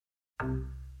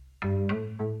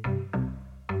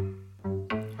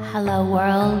Hello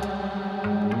world,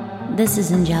 this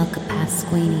is Angelica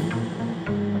Pasquini.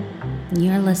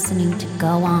 You're listening to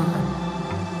Go On,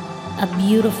 a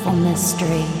beautiful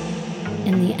mystery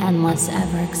in the endless,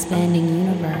 ever-expanding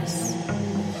universe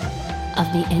of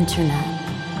the internet.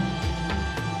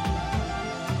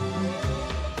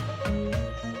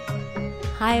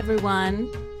 Hi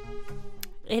everyone,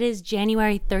 it is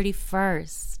January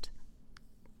 31st.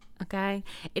 Okay,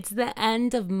 it's the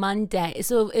end of Monday.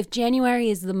 So if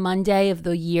January is the Monday of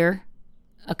the year,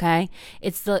 okay,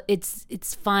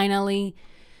 it's finally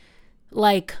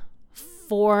like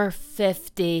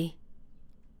 4:50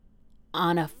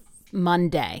 on a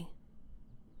Monday.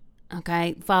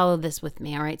 Okay, follow this with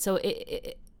me, all right? So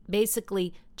it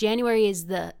basically January is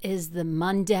the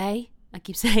Monday. I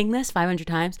keep saying this 500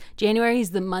 times. January is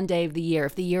the Monday of the year.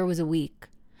 If the year was a week.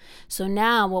 So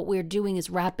now what we're doing is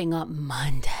wrapping up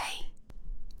Monday.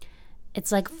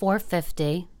 It's like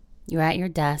 4:50. You're at your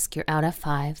desk. You're out at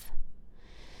 5.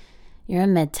 You're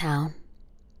in Midtown.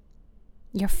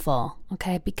 You're full,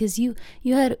 okay? Because you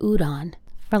had udon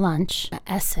for lunch at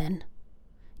Essen.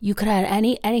 You could have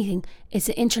anything. It's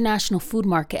an international food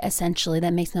market, essentially.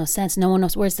 That makes no sense. No one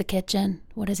knows. Where's the kitchen?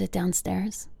 What is it,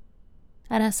 downstairs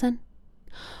at Essen?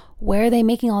 Where are they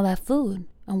making all that food?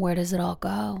 And where does it all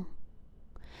go?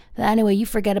 But anyway, you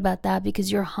forget about that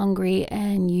because you're hungry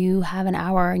and you have an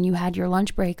hour and you had your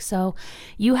lunch break. So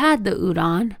you had the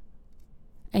udon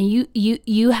and you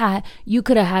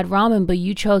could have had ramen, but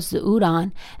you chose the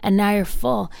udon and now you're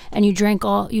full and you drank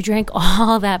all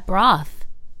that broth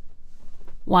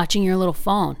watching your little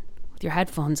phone with your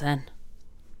headphones in,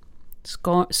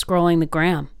 scrolling the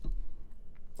gram.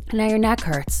 And now your neck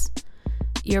hurts.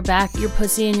 Your back, your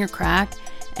pussy and your crack,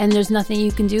 and there's nothing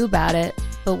you can do about it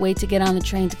but wait to get on the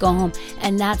train to go home.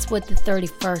 And that's what the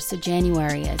 31st of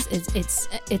January is.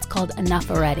 It's called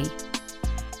Enough Already.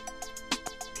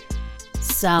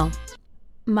 So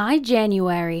my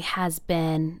January has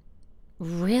been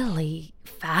really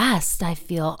fast, I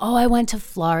feel. I went to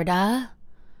Florida,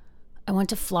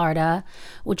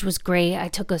 which was great. I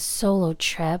took a solo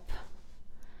trip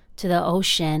to the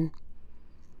ocean.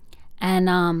 And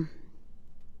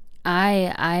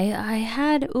I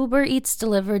had Uber Eats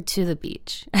delivered to the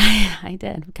beach. I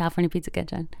did. California Pizza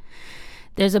Kitchen.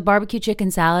 There's a barbecue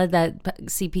chicken salad that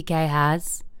CPK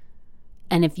has.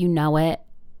 And if you know it,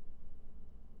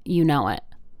 you know it.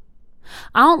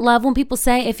 I don't love when people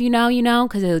say, if you know, you know,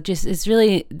 because it's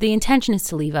really, the intention is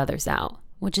to leave others out,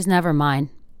 which is never mine.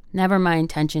 Never my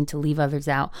intention to leave others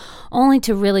out. Only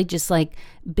to really just like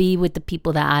be with the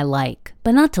people that I like,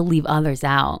 but not to leave others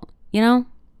out, you know?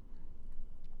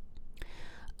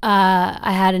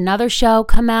 I had another show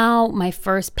come out, my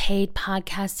first paid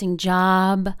podcasting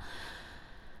job.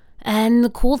 And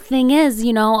the cool thing is,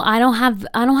 you know, I don't have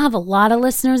a lot of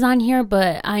listeners on here,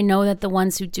 but I know that the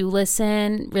ones who do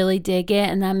listen really dig it,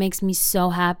 and that makes me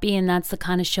so happy. And that's the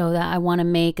kind of show that I want to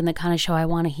make, and the kind of show I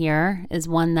want to hear is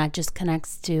one that just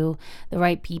connects to the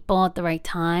right people at the right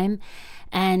time.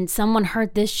 And someone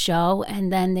heard this show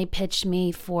and then they pitched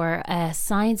me for a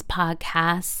science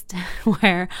podcast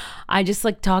where I just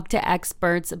like talk to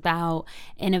experts about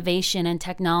innovation and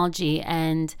technology.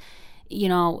 And, you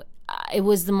know, it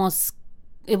was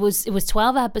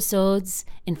 12 episodes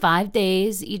in 5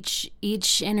 days.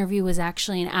 Each interview was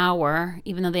actually an hour,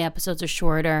 even though the episodes are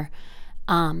shorter.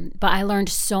 But I learned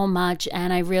so much,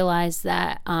 and I realized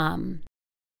that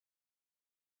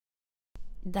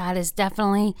that is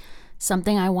definitely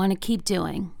something I want to keep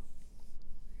doing,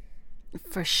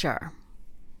 for sure.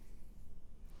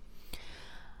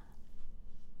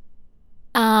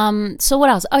 So what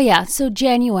else? Oh yeah, so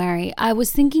January, I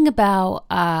was thinking about,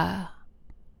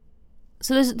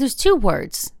 so there's 2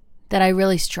 words that I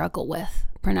really struggle with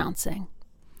pronouncing.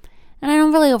 And I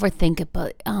don't really overthink it,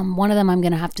 but one of them I'm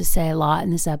going to have to say a lot in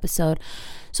this episode.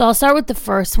 So I'll start with the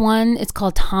first one. It's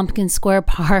called Tompkins Square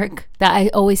Park. That I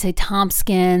always say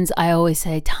Tompkins. I always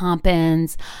say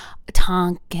Tompkins.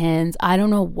 I don't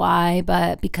know why,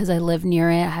 but because I live near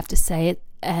it, I have to say it.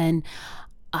 And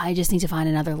I just need to find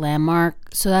another landmark.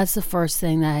 So that's the first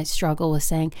thing that I struggle with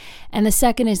saying. And the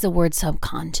second is the word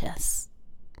subconscious.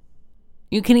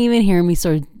 You can even hear me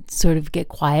sort of get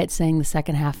quiet saying the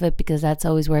second half of it because that's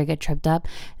always where I get tripped up.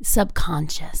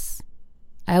 Subconscious.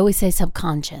 I always say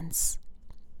subconscious.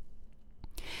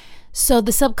 So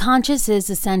the subconscious is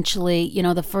essentially, you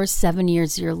know, the first 7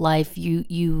 years of your life,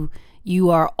 you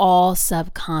are all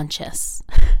subconscious.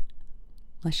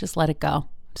 Let's just let it go.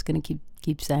 I'm just going to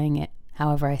keep saying it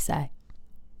however I say.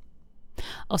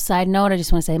 Oh, side note, I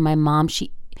just want to say my mom,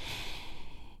 she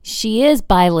is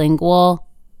bilingual,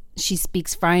 She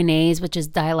speaks Frianese, which is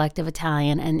dialect of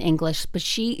Italian and English, but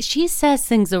she says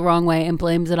things the wrong way and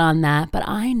blames it on that. But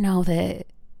I know that,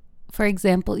 for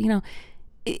example,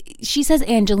 she says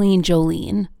Angeline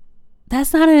Jolene.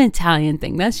 That's not an Italian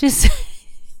thing. That's just,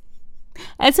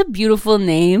 that's a beautiful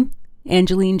name,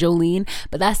 Angeline Jolene,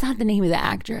 but that's not the name of the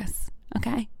actress,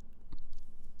 okay?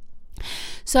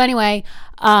 So anyway,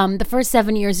 the first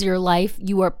 7 years of your life,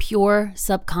 you are pure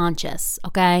subconscious,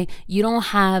 okay? You don't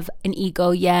have an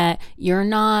ego yet. You're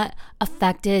not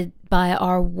affected by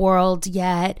our world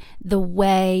yet the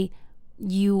way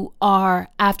you are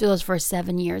after those first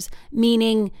 7 years,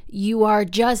 meaning you are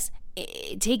just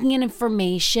taking in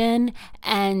information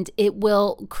and it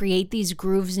will create these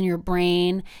grooves in your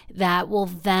brain that will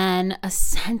then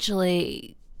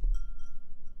essentially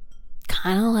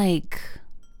kind of like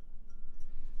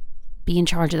be in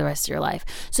charge of the rest of your life.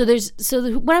 So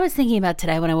what I was thinking about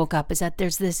today when I woke up is that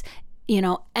there's this,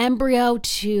 embryo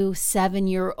to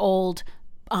 7-year-old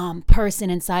person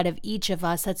inside of each of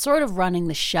us that's sort of running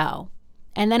the show.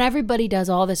 And then everybody does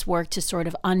all this work to sort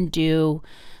of undo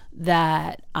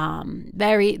that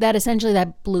essentially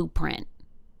that blueprint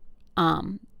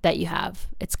that you have.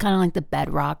 It's kind of like the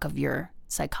bedrock of your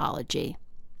psychology.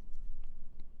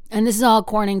 And this is all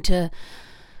according to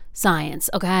science,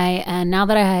 okay? And now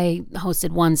that I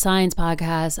hosted one science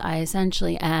podcast, I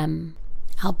essentially am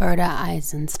Alberta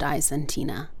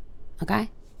Eisenstein, okay?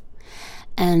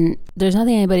 And there's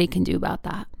nothing anybody can do about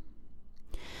that.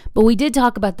 But we did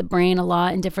talk about the brain a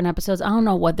lot in different episodes. I don't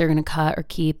know what they're going to cut or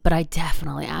keep, but I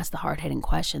definitely asked the hard-hitting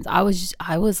questions. I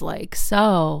was like,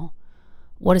 so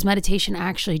what does meditation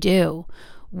actually do?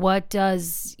 What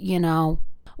does,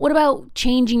 what about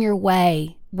changing your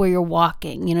way where you're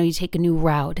walking? You take a new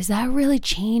route. Does that really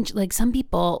change? Like some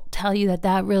people tell you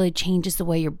that really changes the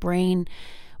way your brain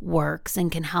works and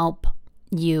can help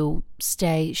you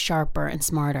stay sharper and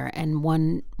smarter. And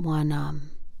one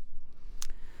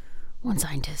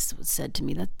scientist said to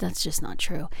me that that's just not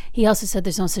true. He also said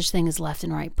there's no such thing as left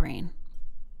and right brain.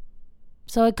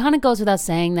 So it kind of goes without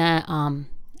saying that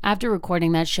after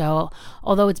recording that show,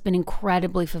 although it's been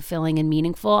incredibly fulfilling and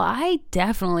meaningful, I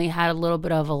definitely had a little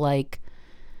bit of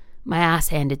my ass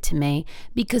handed to me,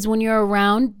 because when you're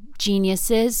around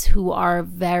geniuses who are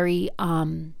very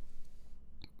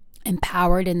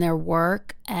empowered in their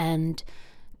work and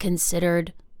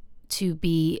considered to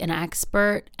be an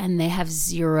expert, and they have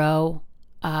zero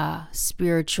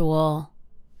spiritual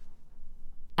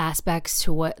aspects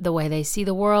to the way they see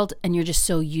the world, and you're just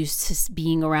so used to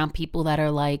being around people that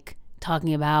are like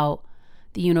talking about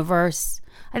the universe.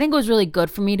 I think it was really good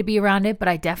for me to be around it, but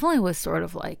I definitely was sort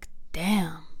of like,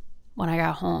 damn, when I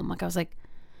got home. Like I was like,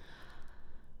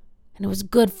 and it was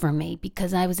good for me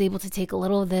because I was able to take a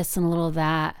little of this and a little of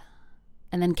that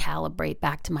and then calibrate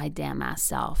back to my damn ass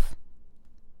self.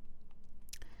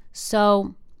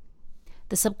 So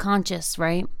the subconscious,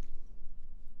 right?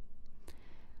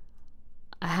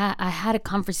 I had a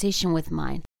conversation with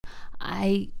mine.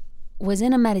 I was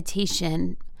in a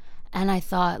meditation and I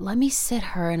thought, let me sit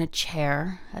her in a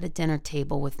chair at a dinner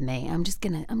table with me. I'm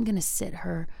gonna sit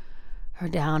her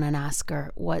down and ask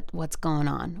her what's going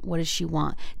on. What does she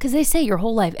want? Because they say your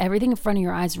whole life, everything in front of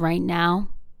your eyes right now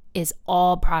is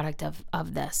all product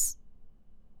of this.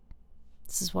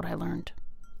 This is what I learned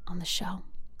on the show.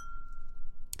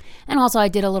 And also I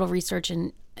did a little research,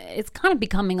 and it's kind of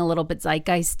becoming a little bit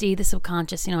zeitgeisty, the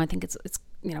subconscious. I think it's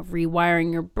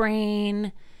rewiring your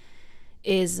brain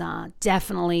is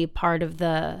definitely part of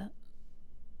the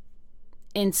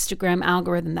Instagram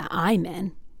algorithm that I'm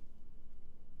in.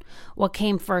 What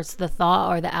came first, the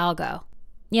thought or the algo?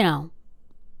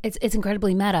 It's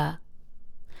incredibly meta.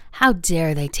 How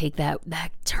dare they take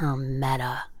that term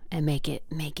meta and make it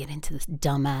into this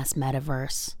dumbass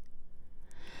metaverse?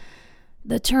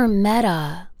 The term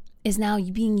meta is now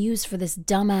being used for this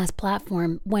dumbass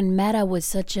platform when meta was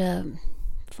such a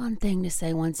fun thing to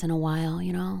say once in a while,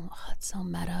 Oh, it's so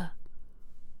meta.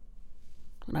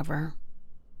 Whatever.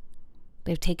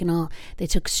 They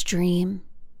took Stream,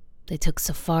 they took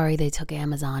Safari, they took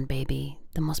Amazon, baby.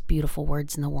 The most beautiful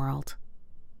words in the world.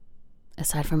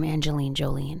 Aside from Angeline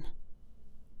Jolene.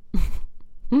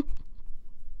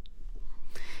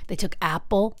 They took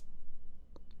Apple.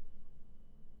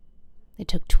 They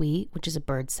took Tweet, which is a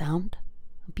bird sound.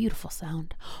 A beautiful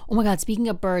sound. Oh my God, speaking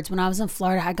of birds, when I was in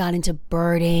Florida, I got into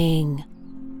birding.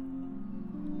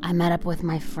 I met up with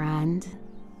my friend,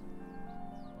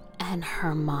 and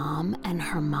her mom and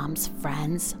her mom's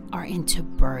friends are into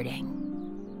birding.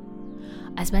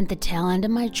 I spent the tail end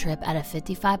of my trip at a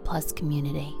 55 plus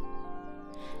community,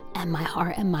 and my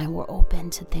heart and mind were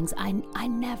open to things I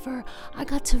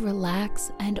got to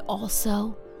relax and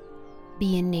also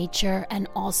be in nature and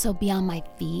also be on my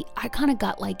feet. I kind of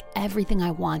got like everything I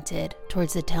wanted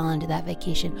towards the tail end of that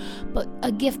vacation. But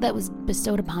a gift that was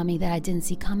bestowed upon me that I didn't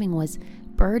see coming was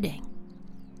birding.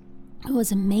 It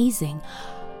was amazing.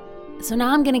 So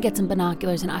now I'm going to get some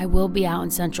binoculars and I will be out in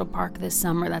Central Park this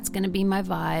summer. That's going to be my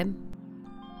vibe.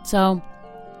 So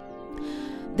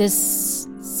this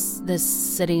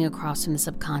sitting across from the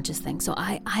subconscious thing. So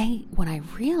when I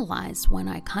realized, when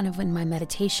I kind of in my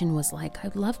meditation was like,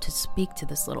 I'd love to speak to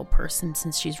this little person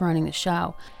since she's running the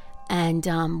show. And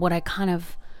what I kind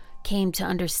of came to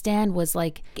understand was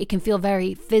like, it can feel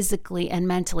very physically and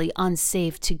mentally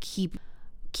unsafe to keep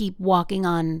walking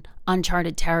on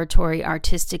uncharted territory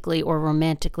artistically or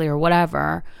romantically or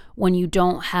whatever when you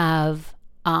don't have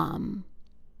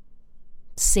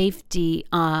safety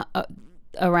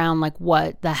around like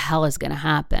what the hell is going to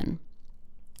happen.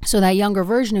 So that younger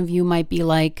version of you might be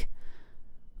like,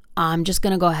 I'm just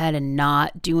going to go ahead and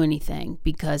not do anything,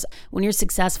 because when you're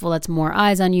successful, that's more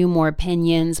eyes on you, more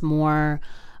opinions, more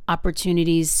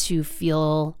opportunities to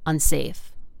feel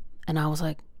unsafe. And I was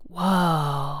like,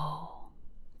 whoa.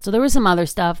 So there was some other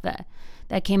stuff that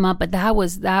came up, but that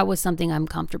was something I'm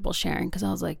comfortable sharing, because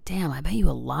I was like, damn, I bet you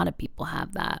a lot of people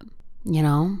have that, you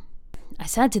know? I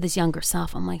said to this younger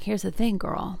self, I'm like, here's the thing,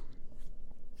 girl.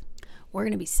 We're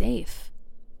going to be safe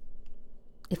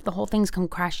if the whole thing's come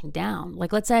crashing down.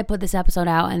 Like, let's say I put this episode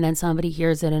out and then somebody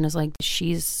hears it and is like,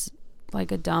 she's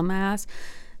like a dumbass.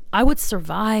 I would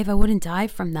survive. I wouldn't die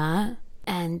from that.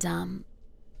 And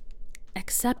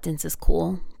acceptance is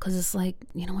cool, because it's like,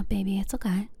 you know what, baby? It's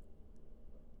okay.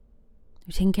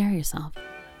 You're taking care of yourself.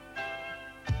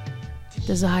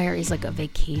 Desire is like a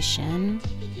vacation,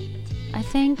 I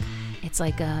think. It's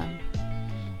like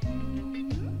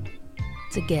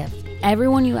it's a gift.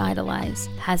 Everyone you idolize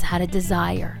has had a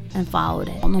desire and followed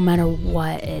it, no matter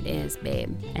what it is,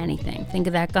 babe. Anything. Think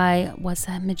of that guy. What's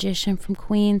that magician from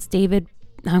Queens? I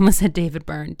almost said David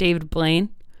Byrne. David Blaine.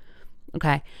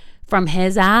 Okay. From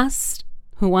his ass,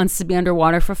 who wants to be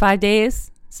underwater for 5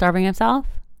 days, starving himself,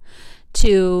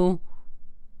 to,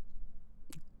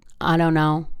 I don't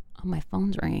know. Oh, my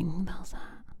phone's ringing. Who the hell's that?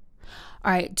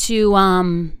 All right.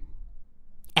 To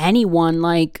anyone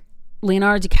like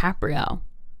Leonardo DiCaprio.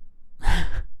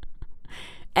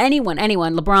 anyone,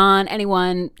 LeBron,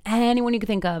 anyone you could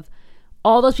think of.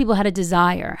 All those people had a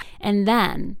desire. And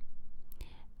then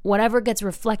whatever gets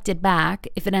reflected back,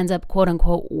 if it ends up quote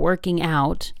unquote working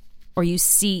out, or you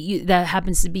see that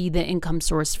happens to be the income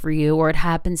source for you, or it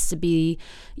happens to be,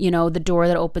 you know, the door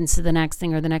that opens to the next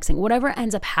thing or the next thing, whatever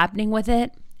ends up happening with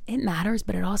it, it matters,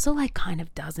 but it also like kind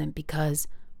of doesn't, because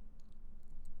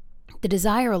the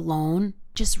desire alone,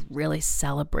 just really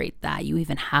celebrate that you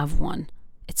even have one.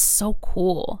 It's so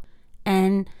cool.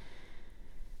 And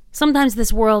sometimes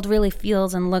this world really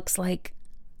feels and looks like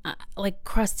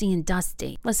crusty and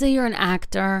dusty. Let's say you're an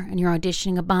actor and you're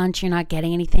auditioning a bunch, you're not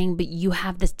getting anything, but you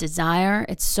have this desire.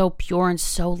 It's so pure and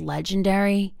so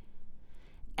legendary.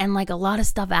 And like a lot of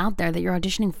stuff out there that you're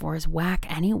auditioning for is whack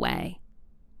anyway.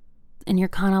 And you're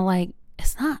kind of like,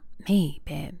 it's not me,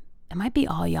 babe. It might be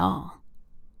all y'all.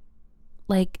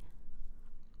 Like,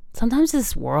 sometimes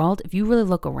this world, if you really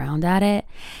look around at it,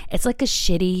 it's like a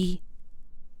shitty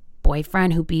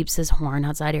boyfriend who beeps his horn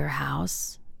outside of your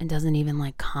house and doesn't even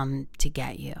like come to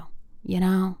get you, you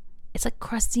know? It's like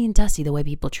crusty and dusty, the way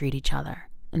people treat each other,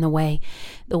 and the way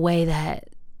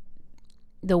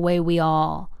we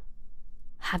all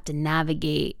have to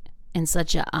navigate in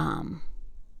such a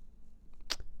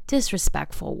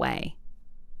disrespectful way.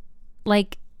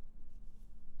 Like,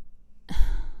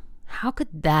 how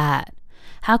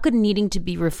could needing to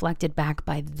be reflected back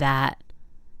by that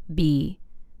be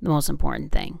the most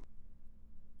important thing?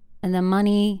 And the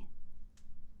money,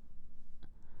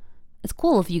 it's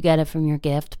cool if you get it from your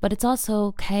gift, but it's also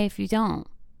okay if you don't.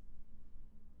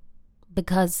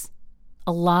 Because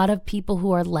a lot of people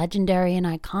who are legendary and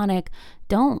iconic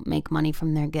don't make money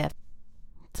from their gift.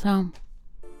 So,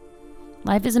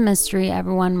 life is a mystery.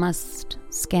 Everyone must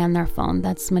scan their phone.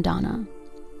 That's Madonna.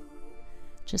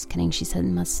 Just kidding. She said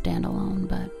must stand alone,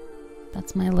 but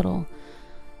that's my little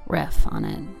riff on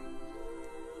it.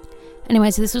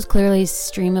 Anyway, so this was clearly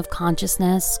stream of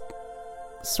consciousness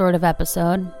sort of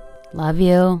episode. Love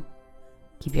you.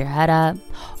 Keep your head up.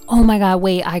 Oh my God,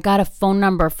 wait, I got a phone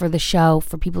number for the show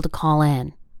for people to call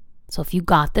in. So if you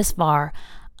got this far,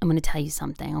 I'm going to tell you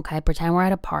something, okay? Pretend we're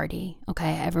at a party,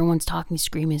 okay? Everyone's talking,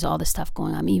 screaming, there's all this stuff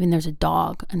going on. Even there's a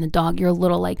dog, and the dog, you're a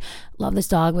little like, love this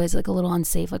dog, but it's like a little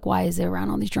unsafe. Like, why is it around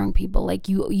all these drunk people? Like,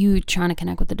 you trying to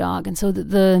connect with the dog. And so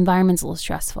the environment's a little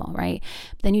stressful, right?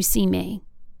 But then you see me,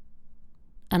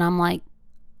 and I'm like,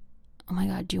 oh my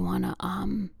God, do you want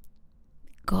to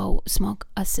go smoke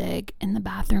a cig in the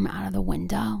bathroom out of the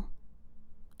window.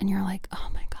 And you're like, oh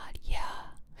my God, yeah.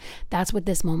 That's what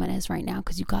this moment is right now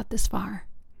because you got this far.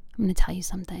 I'm going to tell you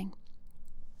something.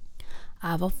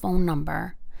 I have a phone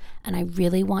number and I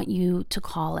really want you to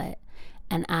call it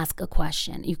and ask a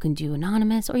question. You can do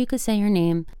anonymous or you could say your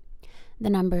name. The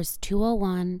number is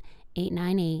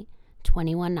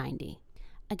 201-898-2190.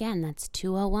 Again, that's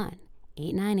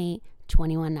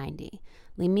 201-898-2190.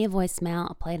 Leave me a voicemail.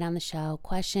 I'll play it on the show.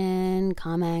 Question,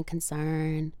 comment,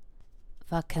 concern,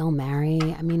 fuck, kill, marry.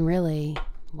 I mean, really,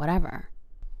 whatever.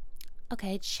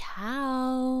 Okay,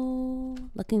 ciao.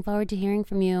 Looking forward to hearing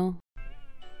from you.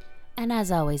 And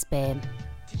as always, babe,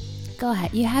 go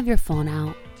ahead. You have your phone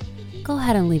out. Go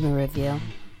ahead and leave a review.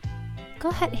 Go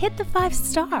ahead, hit the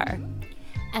 5-star.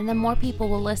 And then more people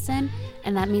will listen.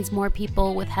 And that means more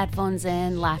people with headphones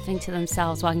in, laughing to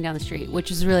themselves, walking down the street, which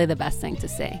is really the best thing to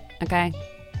see. Okay?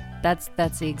 That's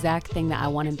the exact thing that I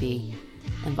want to be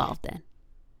involved in.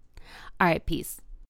 All right, peace.